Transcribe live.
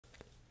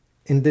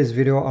In this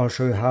video I'll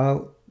show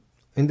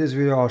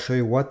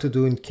you what to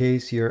do in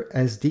case your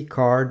SD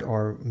card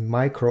or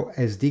micro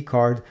SD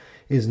card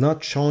is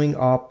not showing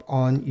up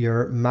on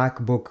your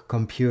MacBook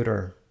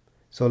computer.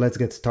 So let's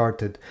get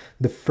started.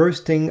 The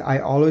first thing I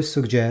always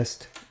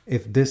suggest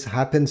if this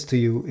happens to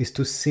you is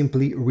to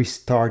simply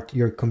restart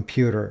your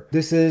computer.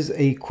 This is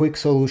a quick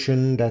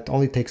solution that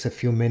only takes a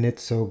few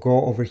minutes. So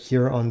go over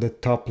here on the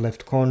top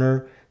left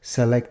corner,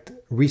 select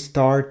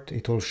restart,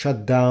 it will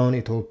shut down,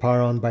 it will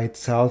power on by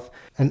itself,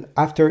 and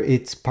after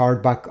it's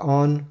powered back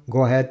on,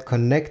 go ahead,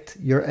 connect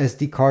your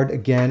SD card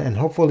again, and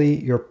hopefully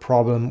your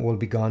problem will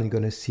be gone. You're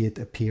going to see it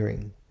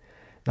appearing.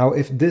 Now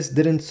if this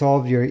didn't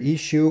solve your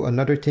issue,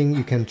 another thing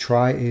you can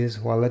try is,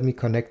 well, let me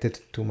connect it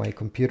to my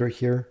computer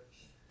here.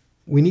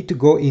 We need to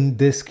go in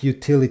disk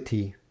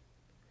utility.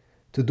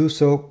 To do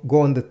so, go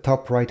on the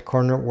top right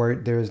corner where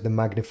there's the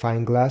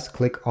magnifying glass,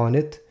 click on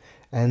it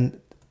and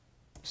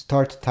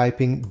start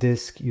typing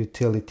disk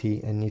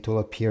utility and it will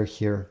appear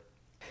here.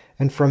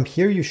 And from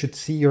here you should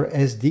see your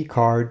SD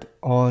card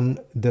on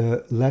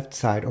the left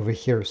side over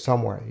here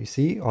somewhere. You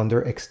see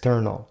under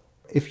external.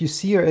 If you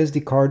see your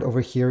SD card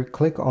over here,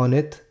 click on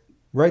it,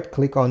 right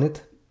click on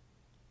it,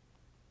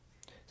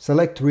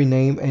 select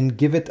rename and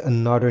give it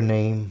another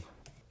name.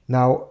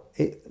 Now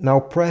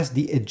press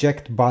the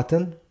eject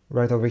button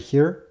right over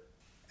here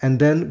and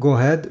then go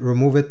ahead,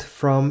 remove it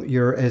from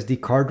your SD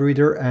card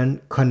reader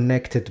and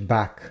connect it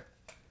back.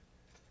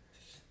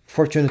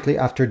 Fortunately,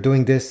 after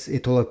doing this,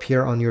 it will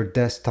appear on your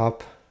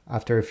desktop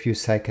after a few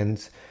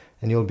seconds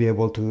and you'll be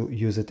able to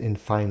use it in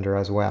Finder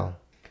as well.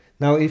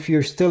 Now, if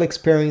you're still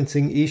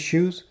experiencing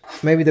issues,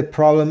 maybe the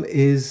problem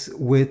is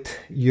with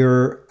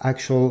your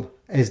actual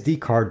SD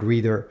card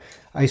reader.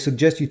 I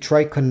suggest you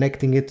try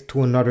connecting it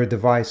to another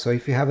device. So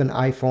if you have an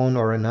iPhone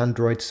or an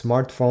Android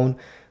smartphone,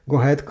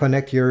 go ahead,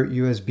 connect your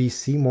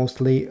USB-C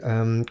mostly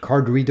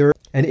card reader.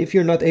 And if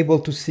you're not able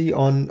to see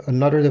on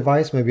another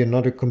device, maybe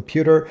another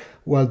computer,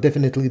 well,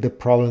 definitely the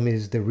problem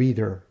is the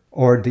reader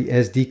or the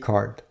SD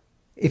card.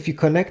 If you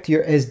connect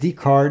your SD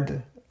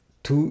card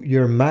to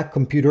your Mac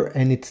computer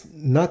and it's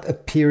not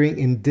appearing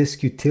in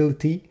disk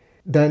utility,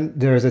 then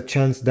there's a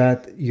chance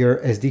that your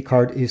SD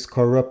card is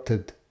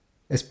corrupted,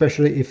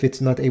 especially if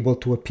it's not able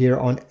to appear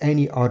on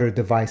any other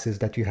devices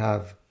that you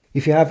have.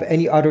 If you have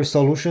any other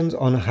solutions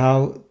on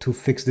how to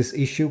fix this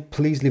issue,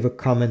 please leave a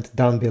comment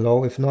down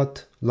below. If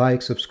not,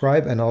 like,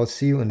 subscribe, and I'll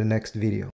see you in the next video.